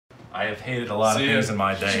I have hated a lot of things in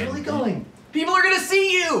my day. Where's really going? People are gonna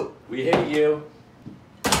see you! We hate you.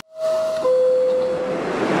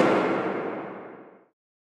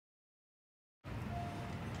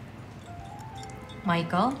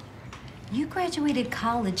 Michael, you graduated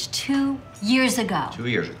college 2 years ago. 2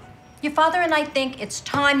 years ago. Your father and I think it's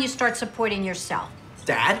time you start supporting yourself.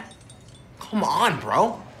 Dad? Come on,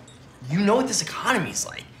 bro. You know what this economy's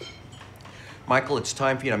like. Michael, it's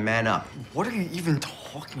time for you to man up. What are you even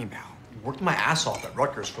talking about? I worked my ass off at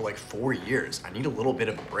Rutgers for like 4 years. I need a little bit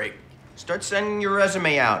of a break. Start sending your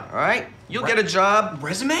resume out, all right? You'll get a job.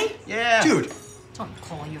 Resume? Yeah. Dude. Don't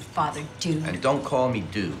call your father dude. And don't call me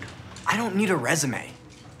dude. I don't need a resume.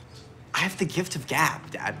 I have the gift of gab,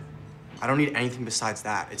 Dad. I don't need anything besides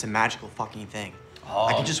that. It's a magical fucking thing. Oh.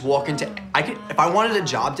 I can just walk into, if I wanted a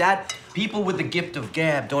job, Dad. People with the gift of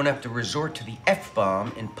gab don't have to resort to the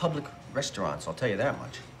F-bomb in public restaurants, I'll tell you that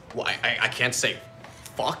much. Well, I can't say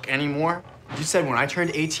fuck anymore. You said when I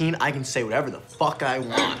turned 18, I can say whatever the fuck I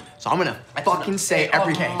want. So I'm gonna fucking say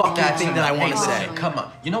every fucking thing that I want to say. Come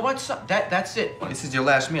on. You know what? That's it. This is your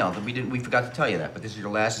last meal. We forgot to tell you that, but this is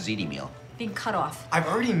your last ziti meal. Being cut off. I've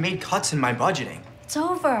already made cuts in my budgeting. It's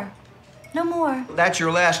over. No more. That's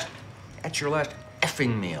your last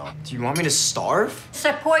effing meal. Do you want me to starve?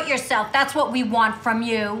 Support yourself. That's what we want from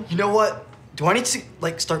you. You know what? Do I need to,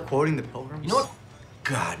 like, start quoting the Pilgrims? You know what?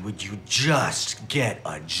 God, would you just get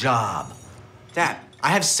a job? Dad, I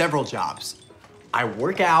have several jobs. I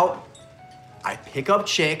work out, I pick up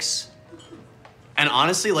chicks, and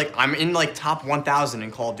honestly, like, I'm in, like, top 1,000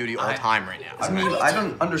 in Call of Duty all time right now. I mean, I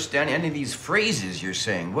don't understand any of these phrases you're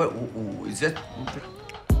saying. What is that?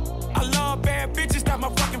 I love bad bitches, not my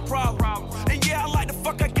fucking problem. And yeah, I like the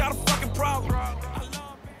fuck, I got a fucking problem.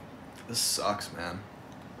 This sucks, man.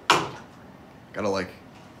 Gotta, like,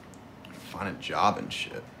 find a job and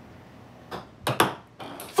shit.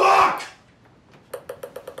 Fuck!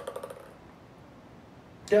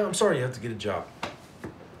 Yeah, I'm sorry you have to get a job.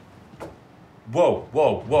 Whoa,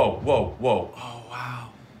 whoa, whoa, whoa, whoa. Oh, wow.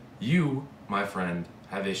 You, my friend,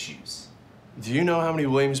 have issues. Do you know how many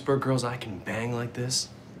Williamsburg girls I can bang like this?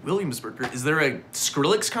 Williamsburg? Is there a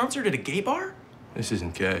Skrillex concert at a gay bar? This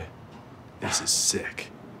isn't gay. This is sick.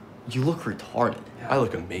 You look retarded. I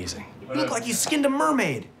look amazing. You look like you skinned a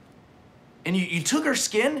mermaid. And you took her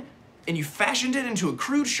skin and you fashioned it into a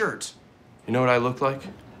crude shirt. You know what I look like?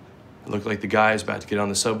 I look like the guy who's about to get on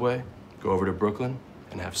the subway, go over to Brooklyn,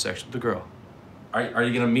 and have sex with the girl. Are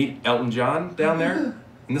you gonna meet Elton John down there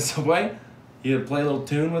in the subway? You gonna play a little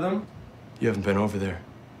tune with him? You haven't been over there.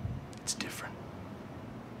 It's different.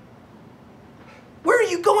 Where are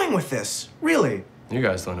you going with this? Really? You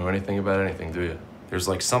guys don't know anything about anything, do you? There's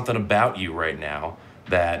like something about you right now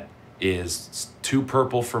that is too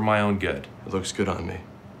purple for my own good. It looks good on me.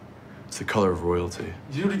 It's the color of royalty.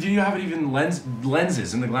 Do you have even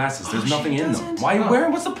lenses in the glasses? There's nothing in them. Why are you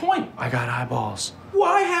wearing? What's the point? I got eyeballs.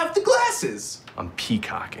 Why have the glasses? I'm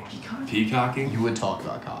peacocking. Peacocking? You would talk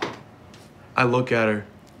about cock. I look at her.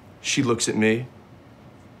 She looks at me.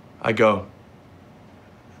 I go.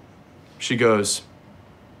 She goes,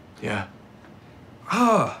 yeah.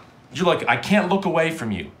 You're like, I can't look away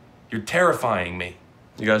from you. You're terrifying me.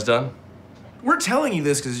 You guys done? We're telling you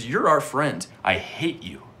this because you're our friend. I hate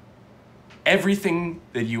you. Everything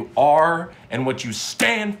that you are and what you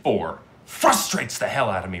stand for frustrates the hell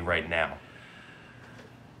out of me right now.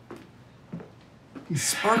 You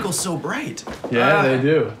sparkle so bright. Yeah, they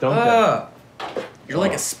do, don't they? You're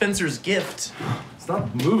like a Spencer's gift.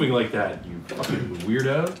 Stop moving like that, you fucking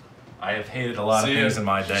weirdo. I have hated a lot of things in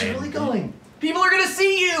my day. Where's really going? People are gonna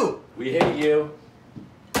see you! We hate you.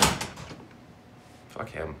 Fuck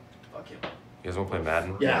him. Fuck him. You guys wanna play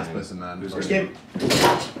Madden? Yeah. Let's play some Madden. First game.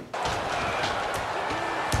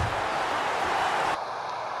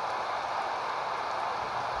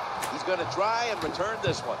 He's going to try and return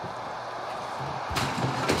this one.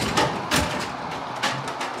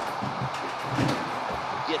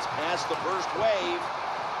 Gets past the first wave.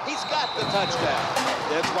 He's got the touchdown.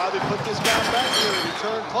 That's why they put this guy back here to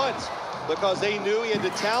return punts, because they knew he had the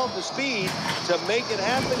talent, the speed to make it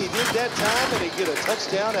happen. He did that time, and he get a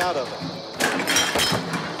touchdown out of it.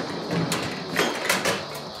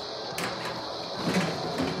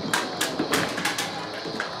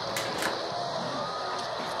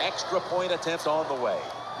 Extra point attempt on the way.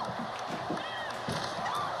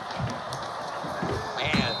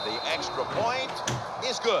 And the extra point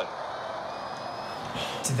is good.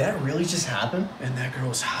 Did that really just happen? And that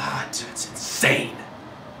girl's hot. It's insane.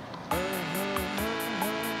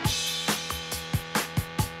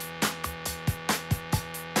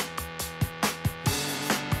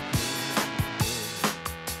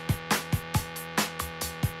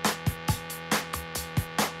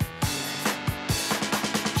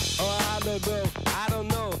 though I don't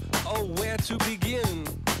know, where to begin.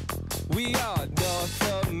 We are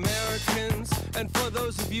North Americans, and for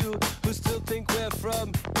those of you who still think we're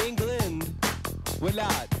from England, we're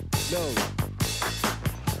not, no.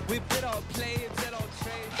 We've been on planes and on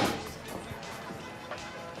trains.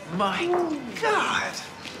 My God!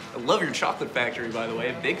 I love your chocolate factory, by the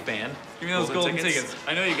way. Big fan. Give me those golden tickets.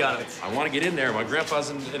 I know you got it. I want to get in there. My grandpa's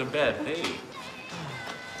in a bed. Hey.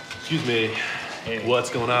 Excuse me. Hey. What's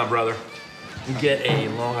going on, brother? You get a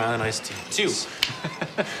Long Island iced tea. 2.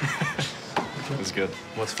 That's good.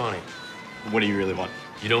 What's funny? What do you really want?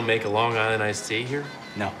 You don't make a Long Island iced tea here?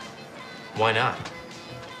 No. Why not?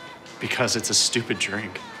 Because it's a stupid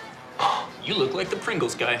drink. You look like the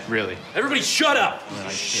Pringles guy. Really? Everybody shut up!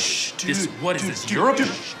 Shh, dude. What is this, Europe?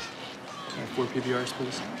 4 PBRs,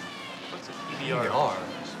 please. What's a PBR?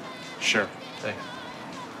 Sure. Hey.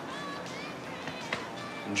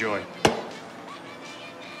 Enjoy.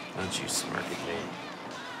 Don't you smirk at me.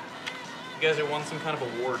 You guys are won some kind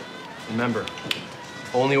of award. Remember,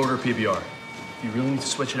 only order PBR. If you really need to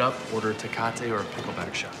switch it up, order a Tecate or a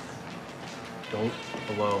pickleback shot. Don't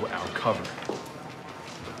blow our cover.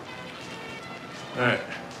 All right,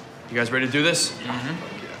 you guys ready to do this?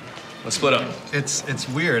 Mm-hmm. Let's split up. It's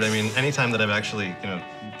weird. I mean, anytime that I've actually, gone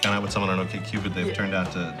out with someone on OkCupid, they've turned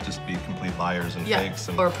out to just be complete liars and fakes.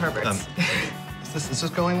 And, or perverts. Is this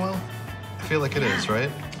going well? I feel like it is, right?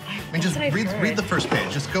 I mean, just read the first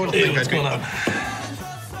page. Just go to the Hey, thing. what's going on?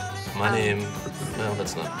 My name, well,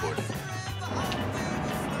 that's not important.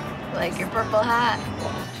 Like your purple hat.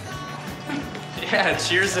 Yeah,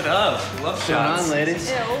 cheers it up. Love shots. on, ladies?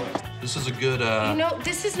 Ew. This is a good, You know,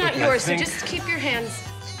 this is not look, yours, so think just keep your hands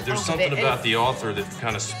there's off something of it. about the author that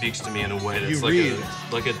kind of speaks to me in a way that's You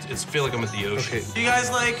like read. it's feel like I'm at the ocean. Okay. You guys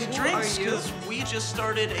like drinks? Because we just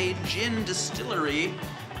started a gin distillery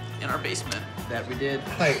in our basement. That we did.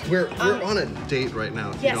 Hi, we're on a date right now.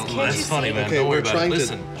 If Yes, you don't can't mind. That's funny, man. Okay, Don't worry we're about it. trying to-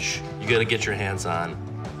 Listen, shh. You gotta get your hands on.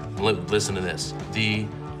 Listen to this. The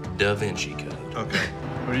Da Vinci Code. Okay.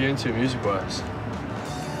 What are you into music-wise?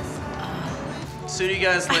 So do you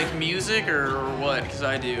guys like music or what? Because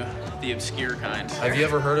I do. The obscure kind. Have you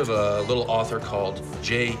ever heard of a little author called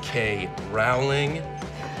J.K. Rowling?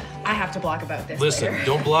 I have to blog about this Listen, later.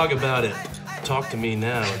 don't blog about it. Talk to me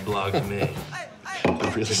now and blog to me. I'm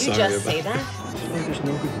really Did you sorry just about say that? There's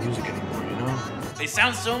no good music anymore, you know? They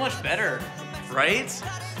sound so much better, right?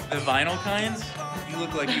 The vinyl kinds? You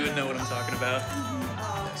look like you would know what I'm talking about.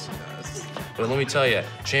 But let me tell you,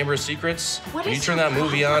 Chamber of Secrets, What when you is turn your that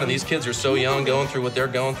movie on problem? and these kids are so young going through what they're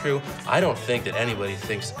going through, I don't think that anybody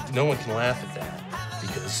thinks, no one can laugh at that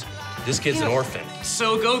because this kid's an orphan.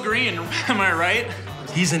 So go green, am I right?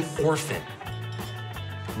 He's an orphan.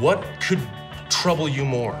 What could trouble you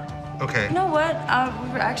more? Okay. You know what? We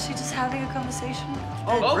were actually just having a conversation.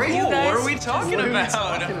 Oh, great. cool. You guys- What are we talking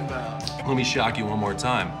about? Let me shock you one more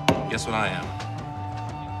time. Guess what I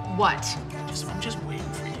am? What? I'm just waiting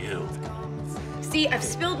for you. See, I've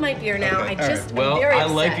spilled my beer now. Okay, I just, Well, I'm very I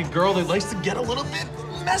like upset. a girl that likes to get a little bit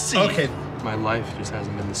messy. Okay. My life just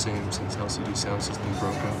hasn't been the same since LCD Sound System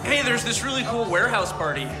broke up. Hey, there's this really cool warehouse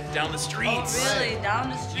party down the streets. Really? Down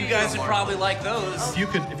the street? You guys would probably like those. If you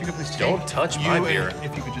could please Don't touch my beer.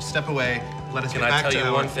 If you could just step away, let us Can get I back tell to you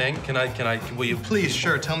our- one thing? Will you? Please,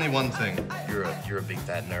 sure. Tell me one thing. You're a big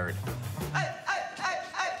fat nerd.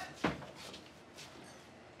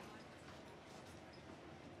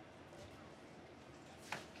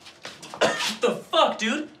 What the fuck,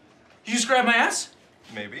 dude? You just grabbed my ass?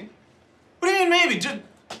 Maybe. What do you mean maybe? Dude,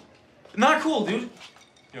 not cool, dude.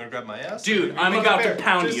 You wanna grab my ass? Dude, I'm Mother about bear, to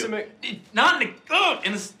pound just you. to make- Not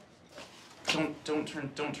in this. Don't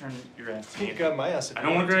turn your ass. You can grab my ass. If I you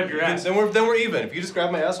don't want wanna grab to. your You can- ass. Then we're even. If you just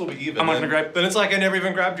grab my ass, we'll be even. I'm not Then- gonna grab- Then it's like I never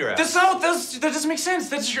even grabbed your ass. That doesn't make sense.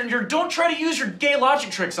 That's your don't try to use your gay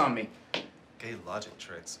logic tricks on me. Gay logic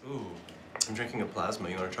tricks. Ooh. I'm drinking a plasma.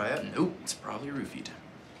 You wanna try it? Nope, it's probably roofied.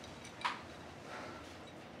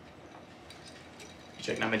 You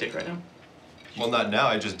checking out my dick right now? Well, not now.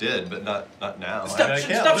 I just did, but not now. Stop I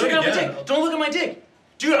can't stop do it checking out my again. dick. Don't look at my dick.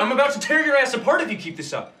 Dude, I'm about to tear your ass apart if you keep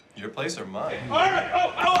this up. Your place or mine? All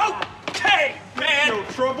right, okay, man. Yo,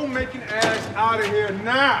 trouble making ass out of here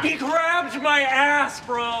now. He grabbed my ass,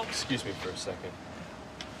 bro. Excuse me for a second.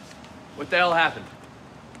 What the hell happened?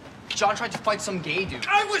 John tried to fight some gay dude.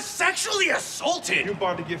 I was sexually assaulted. You're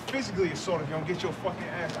about to get physically assaulted if you don't get your fucking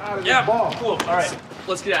ass out of Yeah, this bar. cool. All right.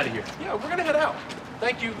 Let's get out of here. Yeah, we're gonna head out.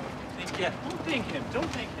 Thank you. Yeah, don't thank him. Don't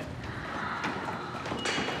thank him.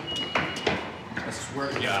 I swear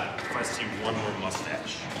to God, if I see one more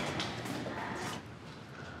mustache.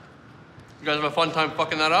 You guys have a fun time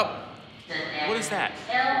fucking that up? What is that?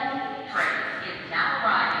 L train is now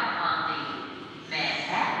arriving on the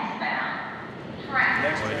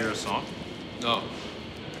song? No.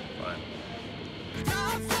 Fine.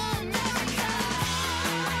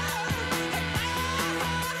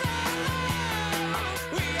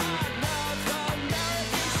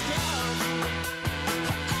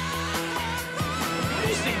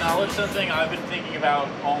 Just acknowledge something I've been thinking about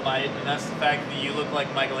all night, and that's the fact that you look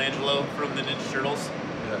like Michelangelo from the Ninja Turtles.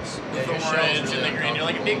 Yes. With the orange and the green. You're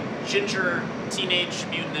like a big ginger teenage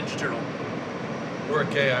mutant Ninja Turtle. Or a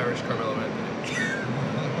gay Irish Carmelo Anthony.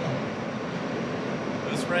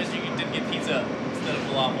 I'm surprised you didn't get pizza instead of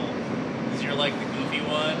falafel. Because you're like the goofy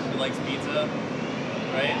one who likes pizza,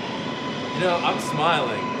 right? You know, I'm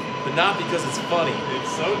smiling, but not because it's funny.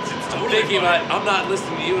 It's I'm totally thinking funny. about. I'm not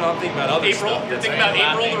listening to you, and I'm thinking about other April? stuff. You're that's thinking about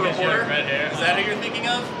April, the laughing. reporter? Red hair. Is that who you're thinking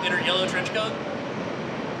of? In her yellow trench coat?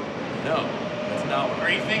 No, that's not what.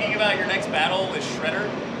 Are you thinking about your next battle with Shredder?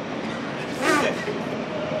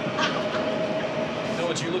 You know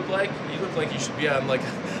what you look like? You look like you should be on like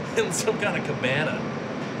in some kind of cabana.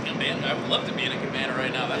 Man, I would love to be in a cabana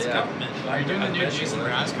right now. That's a compliment. Are you doing the new Jason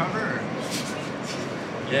Mraz cover? Or?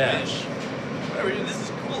 Yeah. Whatever, dude, this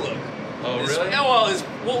is cool look. Oh, This- really? Yeah, well,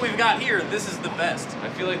 what we've got here, this is the best. I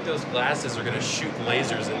feel like those glasses are gonna shoot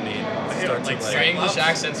lasers at me and start like, to Your English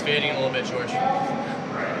accent's fading a little bit, George. But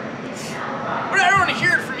I don't want to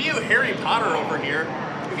hear it from you, Harry Potter over here.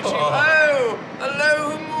 Oh,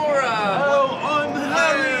 hello, Humora. Oh, I'm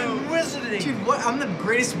Harry Wizarding. Dude, what? I'm the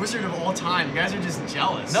greatest wizard of all time. You guys are just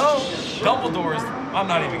jealous. No, Dumbledore's. I'm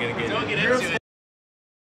not even gonna get Don't into get it. into it.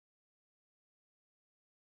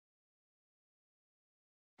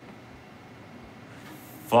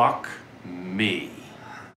 Fuck me.